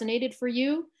pillars resonated for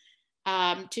you,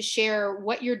 to share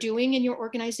what you're doing in your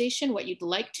organization, what you'd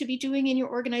like to be doing in your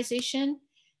organization.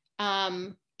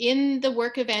 In the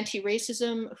work of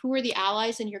anti-racism, who are the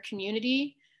allies in your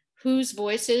community, whose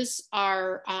voices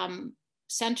are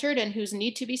centered and whose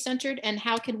need to be centered, and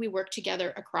how can we work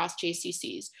together across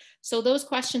JCCs? So those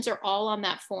questions are all on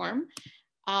that form.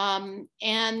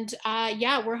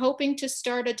 Yeah, we're hoping to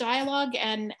start a dialogue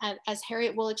and, as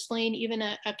Harriet will explain, even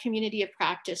a community of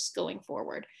practice going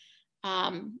forward.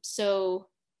 So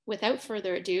without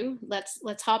further ado,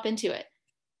 let's hop into it.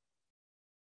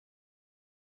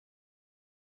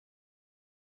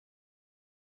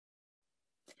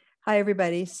 Hi,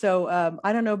 everybody. So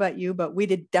I don't know about you, but we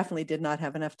definitely did not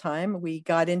have enough time. We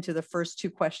got into the first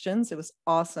two questions. It was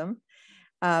awesome.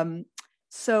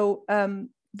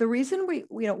 The reason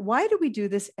why do we do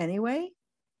this anyway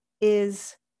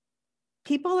is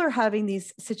people are having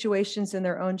these situations in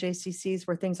their own JCCs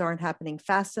where things aren't happening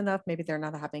fast enough. Maybe they're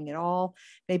not happening at all.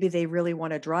 Maybe they really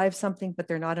want to drive something, but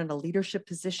they're not in a leadership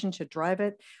position to drive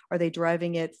it. Are they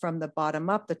driving it from the bottom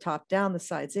up, the top down, the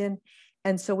sides in?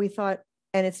 And so we thought,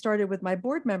 and it started with my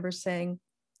board members saying,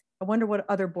 I wonder what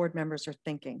other board members are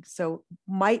thinking. So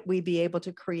might we be able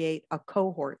to create a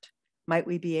cohort? Might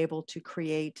we be able to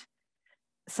create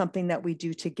something that we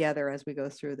do together as we go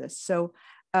through this? So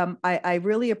I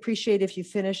really appreciate if you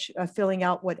finish filling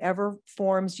out whatever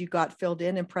forms you got filled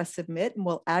in and press submit, and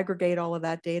we'll aggregate all of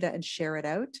that data and share it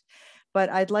out. But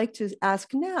I'd like to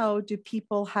ask now, do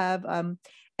people have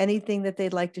anything that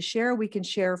they'd like to share? We can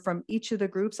share from each of the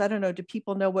groups. I don't know, do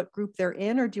people know what group they're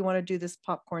in, or do you want to do this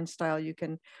popcorn style? You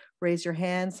can raise your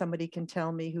hand, somebody can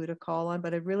tell me who to call on,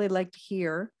 but I'd really like to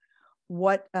hear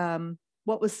what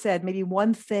was said, maybe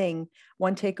one thing,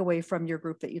 one takeaway from your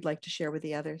group that you'd like to share with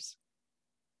the others.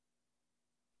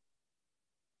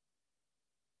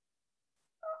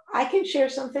 I can share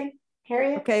something,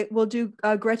 Harriet. Okay, we'll do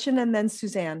Gretchen and then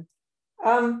Suzanne.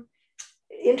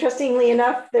 Interestingly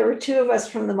enough, there were two of us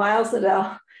from the Miles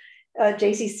Nadal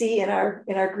JCC in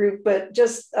our group, but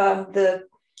just the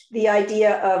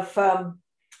idea of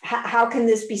how can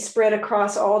this be spread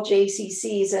across all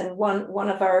JCCs? And one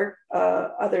of our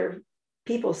other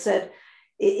people said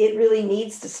it really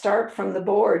needs to start from the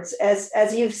boards,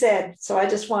 as you've said. So I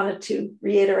just wanted to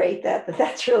reiterate that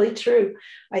that's really true.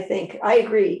 I think I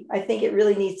agree. I think it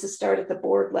really needs to start at the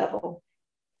board level.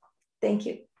 Thank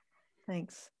you.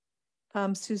 Thanks.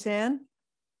 Suzanne?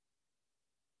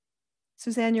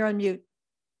 Suzanne, you're on mute.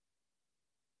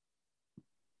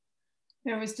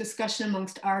 There was discussion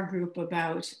amongst our group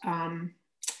about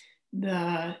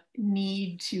the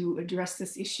need to address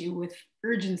this issue with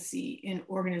urgency in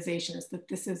organizations, that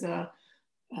this is an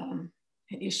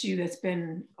issue that's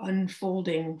been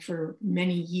unfolding for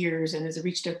many years and has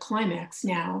reached a climax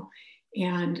now.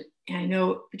 And I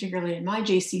know particularly in my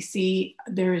JCC,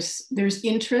 there's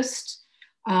interest,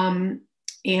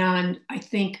 and I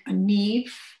think a need.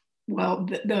 Well,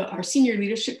 our senior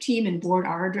leadership team and board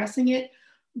are addressing it,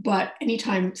 but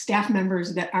anytime staff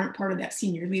members that aren't part of that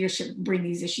senior leadership bring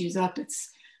these issues up,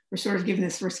 we're sort of given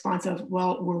this response of,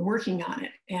 well, we're working on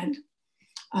it. And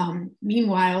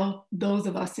meanwhile, those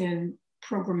of us in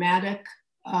programmatic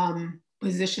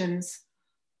positions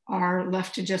are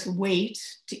left to just wait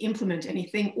to implement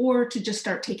anything, or to just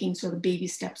start taking sort of baby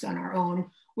steps on our own,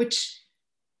 which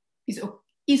is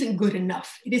isn't good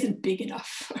enough. It isn't big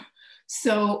enough.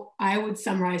 So I would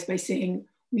summarize by saying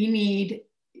we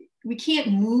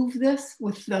can't move this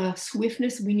with the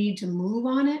swiftness we need to move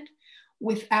on it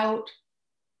without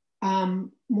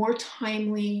more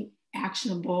timely,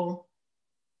 actionable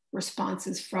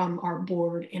responses from our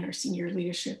board and our senior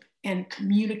leadership, and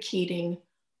communicating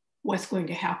what's going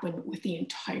to happen with the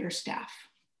entire staff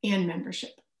and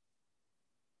membership.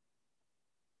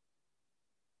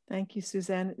 Thank you,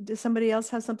 Suzanne. Does somebody else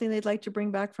have something they'd like to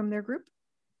bring back from their group?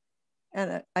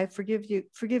 And I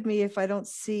forgive me if I don't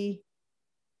see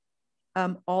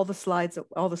all the slides,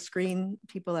 all the screen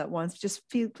people at once. Just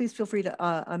please feel free to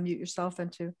unmute yourself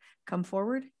and to come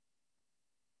forward.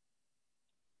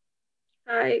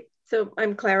 Hi, so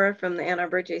I'm Clara from the Ann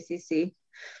Arbor JCC.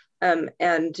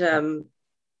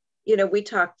 You know, we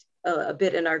talked a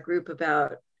bit in our group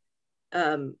about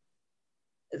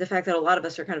the fact that a lot of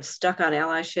us are kind of stuck on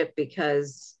allyship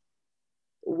because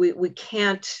we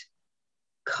can't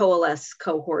coalesce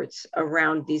cohorts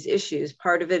around these issues.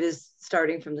 Part of it is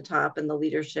starting from the top and the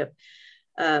leadership.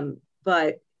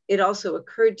 But it also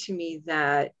occurred to me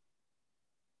that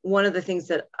one of the things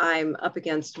that I'm up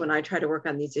against when I try to work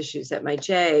on these issues at my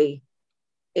J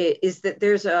is that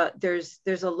there's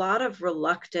a lot of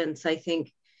reluctance, I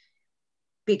think,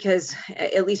 because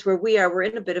at least where we are, we're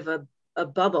in a bit of a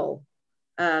bubble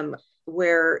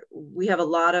where we have a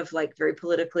lot of like very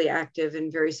politically active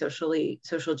and very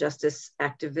social justice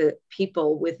active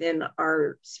people within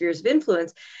our spheres of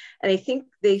influence. And I think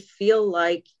they feel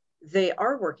like they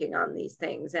are working on these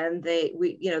things and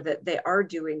that they are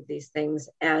doing these things.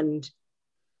 And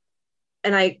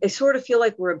I sort of feel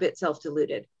like we're a bit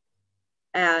self-deluded,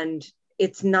 and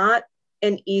it's not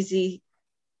an easy,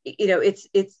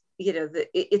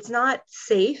 it's not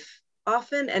safe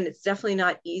often, and it's definitely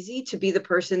not easy to be the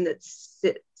person that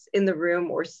sits in the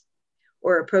room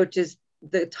or approaches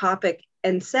the topic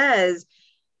and says,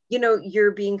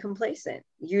 you're being complacent.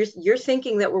 You're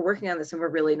thinking that we're working on this and we're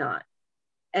really not.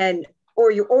 And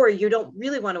or you don't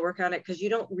really want to work on it because you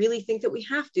don't really think that we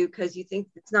have to, because you think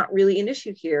it's not really an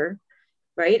issue here,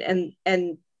 right?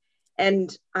 And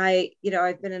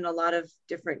I've been in a lot of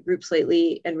different groups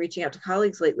lately and reaching out to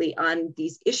colleagues lately on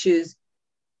these issues,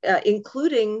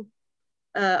 including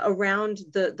around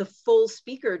the full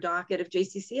speaker docket of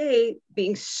JCCA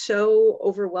being so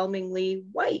overwhelmingly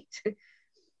white.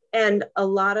 And a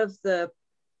lot of the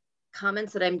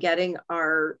comments that I'm getting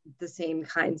are the same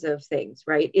kinds of things,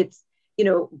 right? It's,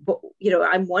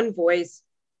 I'm one voice,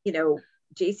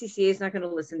 JCCA is not going to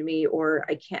listen to me, or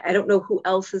I don't know who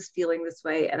else is feeling this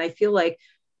way. And I feel like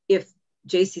if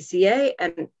JCCA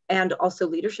and also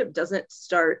leadership doesn't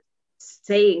start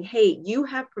saying, hey, you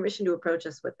have permission to approach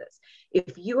us with this.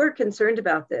 If you are concerned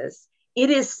about this, it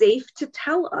is safe to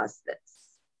tell us this.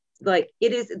 Like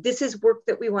this is work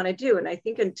that we want to do. And I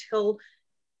think until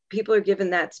people are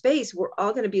given that space, we're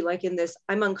all going to be like in this,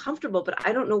 I'm uncomfortable, but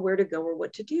I don't know where to go or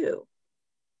what to do.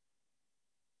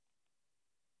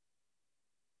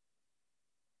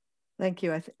 Thank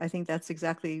you. I think that's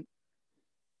exactly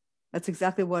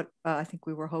what I think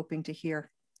we were hoping to hear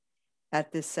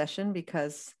at this session,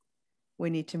 because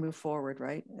we need to move forward,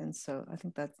 right? And so I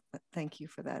think thank you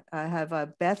for that. I have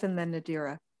Beth and then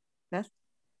Nadira. Beth?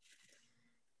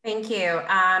 Thank you.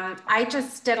 I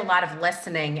just did a lot of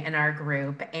listening in our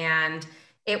group, and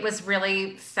it was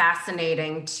really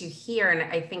fascinating to hear,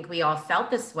 and I think we all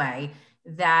felt this way,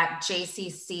 that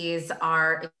JCCs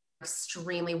are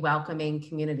extremely welcoming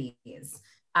communities.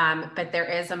 But there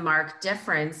is a marked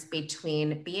difference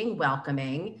between being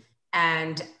welcoming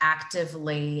and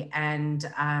actively and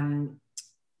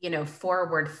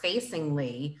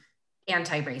forward-facingly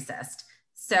anti-racist.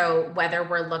 So whether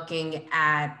we're looking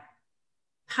at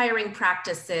hiring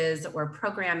practices or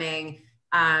programming,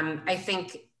 I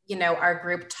think our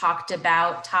group talked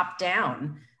about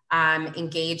top-down,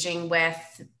 engaging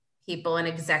with people in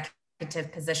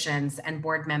executive positions and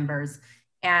board members,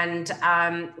 and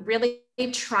really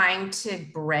trying to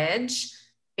bridge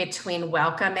between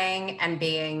welcoming and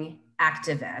being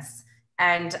activists.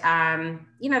 And,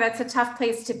 that's a tough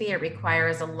place to be. It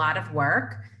requires a lot of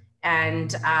work,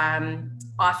 and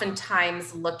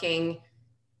oftentimes looking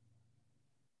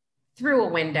through a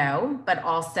window, but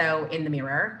also in the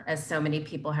mirror, as so many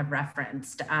people have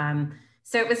referenced.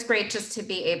 So it was great just to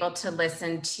be able to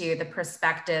listen to the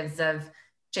perspectives of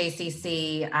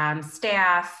JCC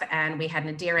staff, and we had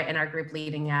Nadira in our group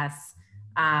leading us,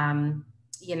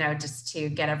 just to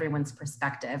get everyone's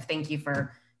perspective. Thank you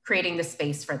for creating the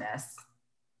space for this.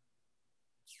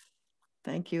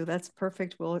 Thank you. That's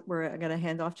perfect. We're going to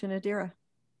hand off to Nadira.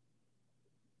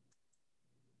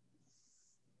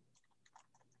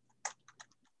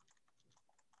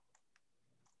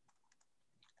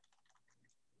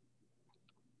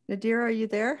 Nadira, are you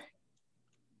there?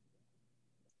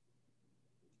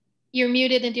 You're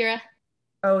muted, Nadira.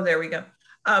 Oh, there we go.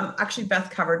 Actually, Beth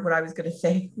covered what I was going to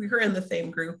say. We were in the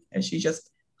same group, and she just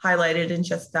highlighted in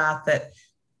just that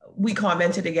we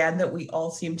commented again that we all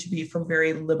seem to be from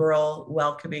very liberal,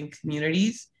 welcoming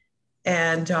communities,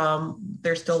 and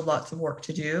there's still lots of work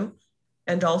to do.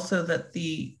 And also that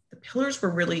the pillars were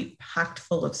really packed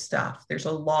full of stuff. There's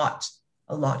a lot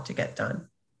to get done.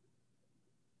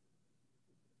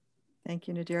 Thank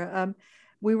you, Nadira.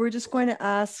 We were just going to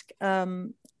ask,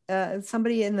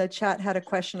 somebody in the chat had a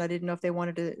question. I didn't know if they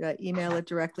wanted to email it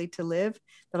directly to Liv.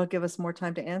 That'll give us more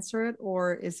time to answer it.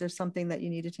 Or is there something that you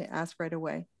needed to ask right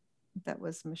away? That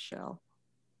was Michelle.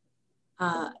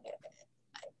 Was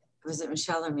it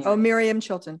Michelle or Miriam? Oh, Miriam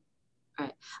Chilton. All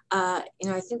right. You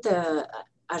know, I think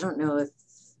I don't know if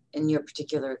in your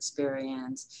particular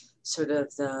experience, sort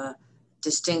of the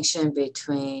distinction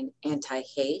between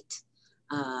anti-hate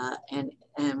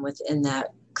and within that,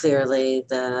 clearly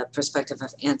the perspective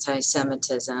of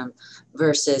anti-Semitism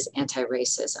versus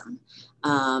anti-racism,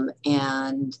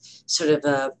 and sort of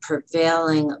a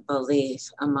prevailing belief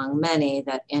among many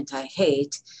that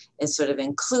anti-hate is sort of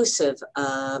inclusive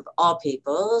of all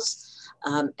peoples,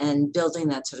 and building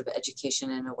that sort of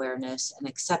education and awareness and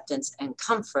acceptance and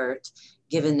comfort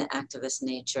given the activist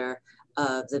nature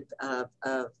of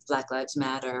Black Lives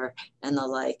Matter and the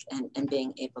like, and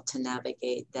being able to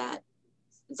navigate that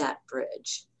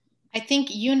bridge. I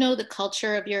think you know the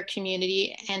culture of your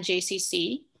community and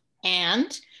JCC,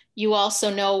 and you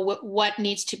also know what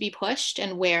needs to be pushed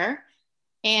and where,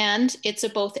 and it's a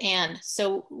both and.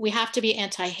 So we have to be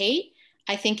anti-hate.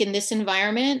 I think in this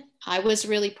environment, I was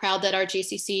really proud that our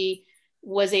JCC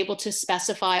was able to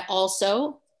specify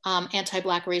also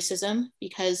anti-Black racism,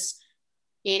 because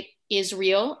it is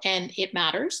real and it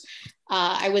matters.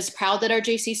 I was proud that our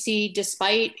JCC,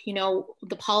 despite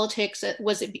the politics,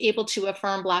 was able to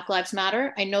affirm Black Lives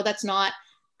Matter. I know that's not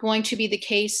going to be the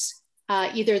case,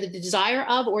 either the desire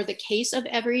of or the case of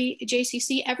every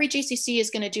JCC. Every JCC is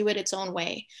going to do it its own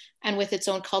way and with its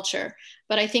own culture.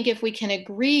 But I think if we can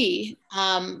agree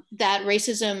that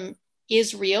racism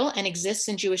is real and exists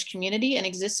in Jewish community and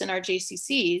exists in our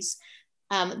JCCs,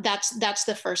 that's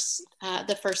the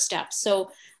first step.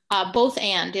 So both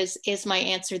and is my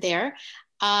answer there.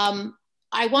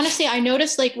 I want to say, I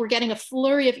noticed like we're getting a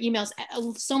flurry of emails.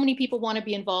 So many people want to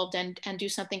be involved and do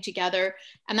something together.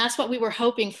 And that's what we were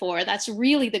hoping for. That's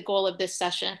really the goal of this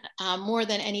session, more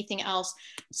than anything else.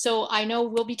 So I know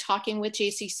we'll be talking with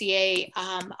JCCA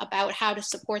about how to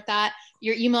support that.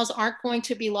 Your emails aren't going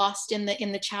to be lost in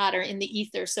the chat or in the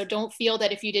ether. So don't feel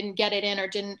that if you didn't get it in or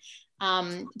didn't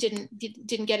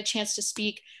get a chance to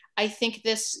speak. I think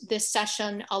this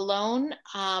session alone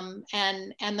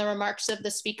and the remarks of the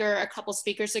speaker a couple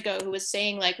speakers ago who was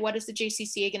saying like, what is the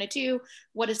JCCA going to do?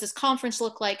 What does this conference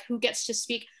look like? Who gets to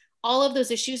speak? All of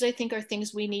those issues, I think, are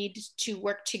things we need to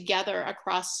work together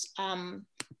across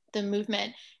the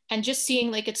movement. And just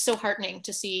seeing like, it's so heartening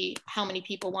to see how many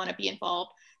people want to be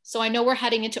involved. So I know we're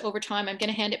heading into overtime. I'm going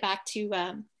to hand it back to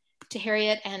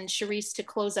Harriet and Charisse to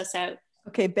close us out.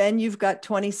 Okay, Ben, you've got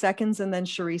 20 seconds and then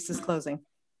Charisse is closing.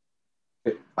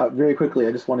 Very quickly,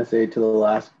 I just want to say to the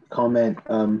last comment,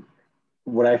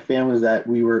 what I found was that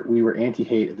we were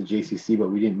anti-hate at the JCC, but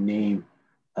we didn't name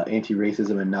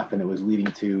anti-racism enough, and it was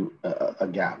leading to a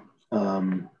gap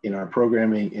in our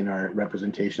programming, in our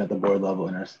representation at the board level,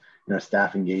 in our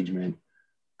staff engagement,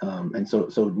 and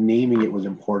so naming it was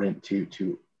important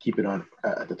to keep it on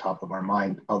at the top of our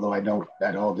mind. Although I don't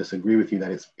at all disagree with you that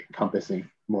it's encompassing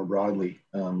more broadly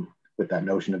with that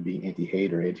notion of being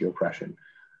anti-hate or anti-oppression.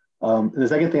 The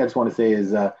second thing I just want to say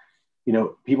is,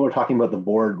 people are talking about the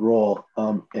board role,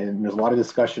 and there's a lot of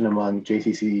discussion among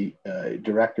JCC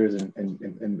directors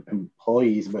and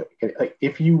employees. But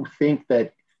if you think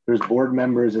that there's board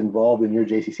members involved in your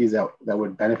JCCs that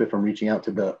would benefit from reaching out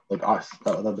to the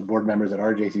board members at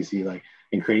our JCC,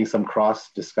 and creating some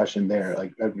cross discussion there,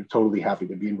 I'm totally happy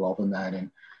to be involved in that. And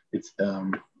it's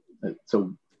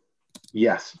so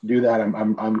yes, do that.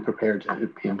 I'm prepared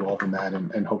to be involved in that,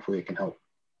 and hopefully it can help.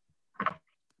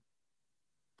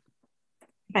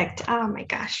 Perfect. Oh my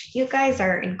gosh, you guys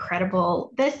are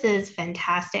incredible. This is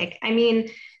fantastic. I mean,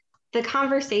 the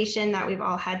conversation that we've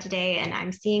all had today, and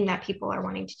I'm seeing that people are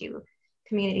wanting to do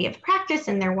community of practice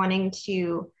and they're wanting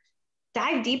to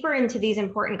dive deeper into these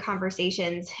important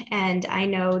conversations. And I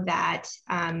know that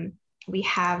we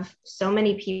have so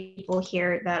many people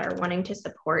here that are wanting to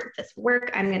support this work.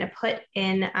 I'm going to put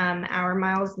in our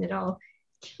Miles Nadal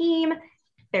team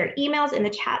their emails in the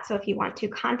chat. So if you want to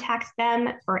contact them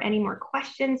for any more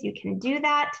questions, you can do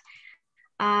that.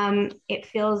 It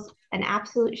feels an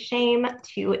absolute shame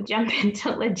to jump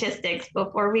into logistics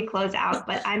before we close out,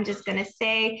 but I'm just going to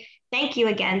say thank you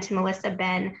again to Melissa,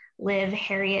 Ben, Liv,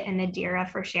 Harriet, and Nadira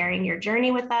for sharing your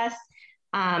journey with us.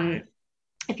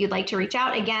 If you'd like to reach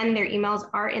out, again, their emails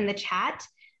are in the chat.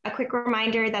 A quick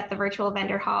reminder that the virtual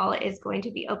vendor hall is going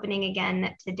to be opening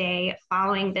again today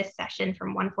following this session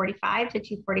from 1:45 to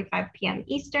 2:45 p.m.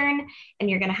 Eastern, and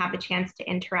you're going to have a chance to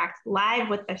interact live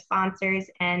with the sponsors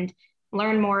and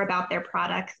learn more about their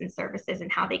products and services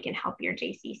and how they can help your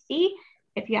JCC.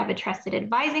 If you have a trusted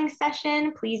advising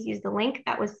session, please use the link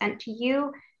that was sent to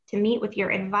you to meet with your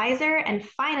advisor. And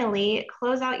finally,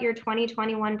 close out your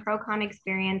 2021 ProCon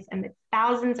experience and the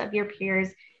thousands of your peers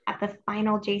at the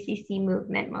final JCC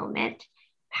movement moment,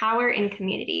 Power in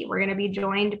Community. We're going to be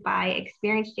joined by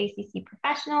experienced JCC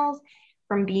professionals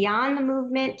from beyond the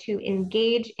movement to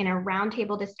engage in a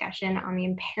roundtable discussion on the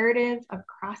imperatives of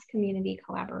cross-community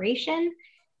collaboration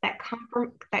that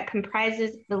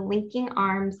comprises the linking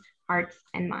arms, hearts,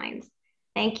 and minds.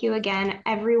 Thank you again,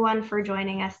 everyone, for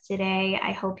joining us today.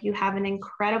 I hope you have an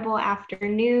incredible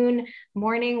afternoon,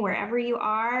 morning, wherever you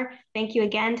are. Thank you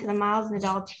again to the Miles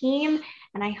Nadal team,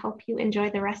 and I hope you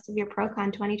enjoy the rest of your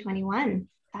ProCon 2021.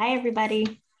 Bye,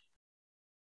 everybody.